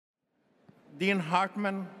Dean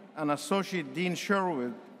Hartman and Associate Dean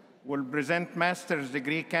Sherwood will present master's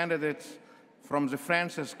degree candidates from the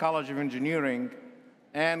Francis College of Engineering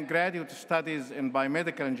and graduate studies in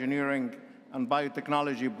biomedical engineering and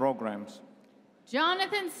biotechnology programs.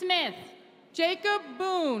 Jonathan Smith. Jacob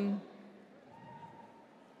Boone.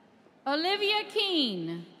 Olivia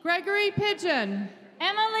Keene. Gregory Pigeon.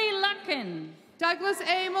 Emily Luckin. Douglas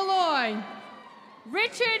A. Malloy.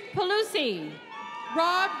 Richard Pelusi.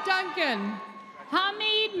 Rob Duncan.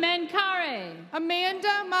 Hamid Menkare.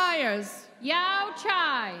 Amanda Myers. Yao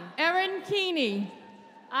Chai. Erin Keeney.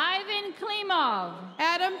 Ivan Klimov.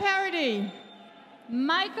 Adam Parody.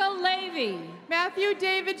 Michael Levy. Matthew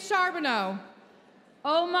David Charbonneau.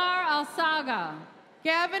 Omar Alsaga.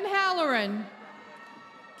 Gavin Halloran.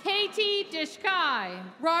 Katie Dishkai.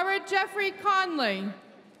 Robert Jeffrey Conley.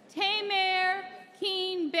 Tamer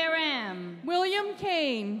Keen Beram. William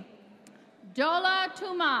Kane. Dola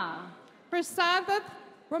Tuma. Prasadth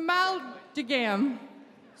Ramaldigam.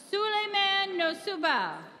 Suleiman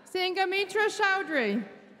Nosuba. Sangamitra Chowdhury.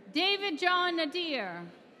 David John Nadir.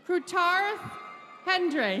 Krutarth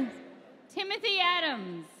Hendry. Timothy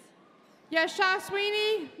Adams.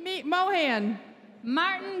 Yashaswini Mohan.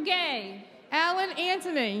 Martin Gay. Alan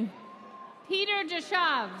Anthony. Peter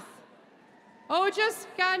Deshavs. Ojas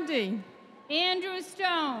Gandhi. Andrew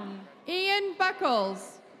Stone. Ian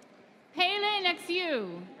Buckles. Palin Xu.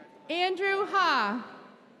 Andrew Ha.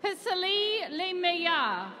 Pisali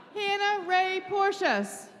Lemeya. Hannah Ray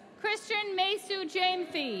Porcius. Christian Mesu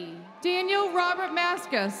Jamfi. Daniel Robert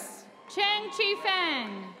Maskus. Cheng Chi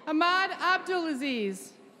Fang. Ahmad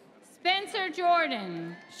Abdulaziz. Spencer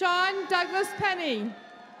Jordan. Sean Douglas Penny.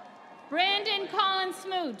 Brandon Collins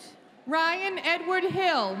Smoot. Ryan Edward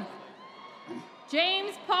Hill.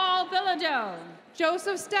 James Paul Bilodeau.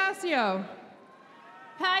 Joseph Stasio.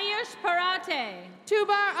 Payush Parate.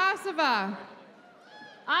 Tubar Asava.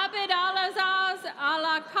 Abid Alazaz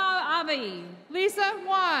Alaka Abi. Lisa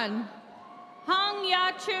Wan. Hong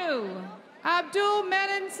Ya Chu. Abdul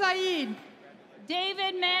Menon Saeed.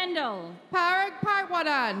 David Mandel. Parag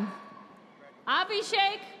Partwadan.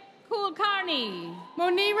 Abhishek Kulkarni.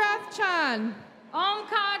 Monirath Chan.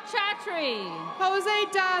 Omkar Chatri. Jose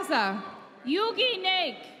Daza. Yugi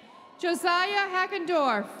Naik. Josiah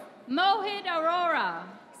Hackendorf. Mohit Arora.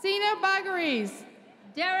 Sina Bagaris.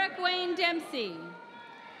 Derek Wayne Dempsey.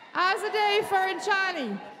 Azadeh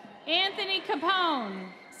Farinchani. Anthony Capone.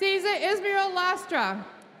 Caesar Ismail Lastra.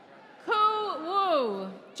 Ku Wu.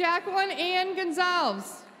 Jacqueline Ann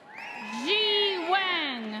Gonzalez. Ji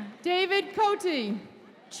Wang. David Cote.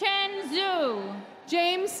 Chen Zhu.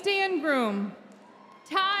 James Stangroom.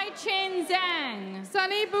 Tai Chin Zhang.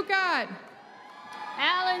 Sunny Bukat.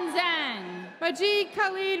 Alan Zhang. Majid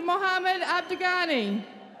Khalid Mohammed Abdagani.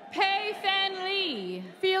 Pei Fan Lee.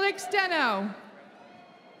 Felix Steno.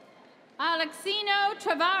 Alexino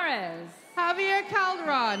Tavares. Javier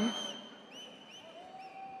Calderon.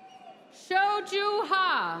 Shouju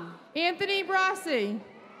Ha. Anthony Brasi.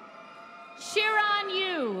 Shiran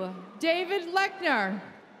Yu. David Lechner.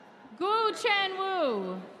 Gu Chen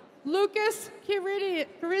Wu. Lucas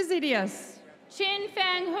Chirizidius. Chin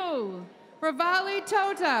Fang Hu. Ravali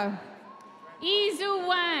Tota. Izu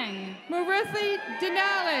Wang. Murithi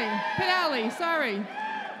Pinali, sorry.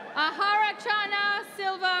 Aharachana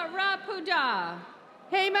Silva Rapuda.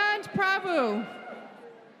 Hemant Prabhu.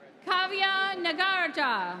 Kavya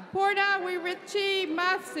Nagarja. Purna Wirichi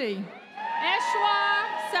Mathsi. Eshwar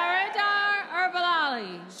Saradar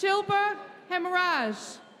Herbalali. Shilpa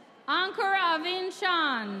Hemaraj. Ankar Avin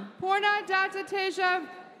Shan. Purna Datateja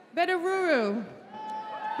Vedaruru.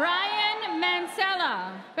 Brian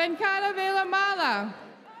Mansella. Venkata Velamala.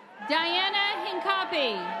 Diana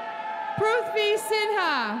Hinkapi. Pruthvi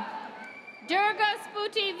Sinha. Durga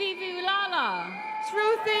Sputi Vivilala.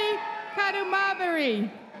 Shruti Kadumabari.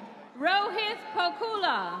 Rohith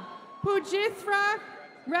Pokula. Pujithra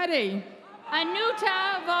Reddy.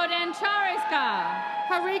 Anuta Vodanchariska.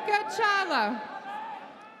 Harika Chala.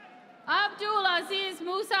 Abdul Aziz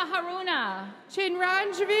Musa Haruna.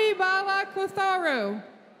 Chinranjvi Bala Kutharu.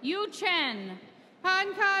 Yu Chen.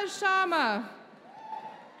 Pankaj Sharma.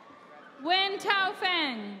 Wen Tao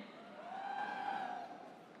Feng.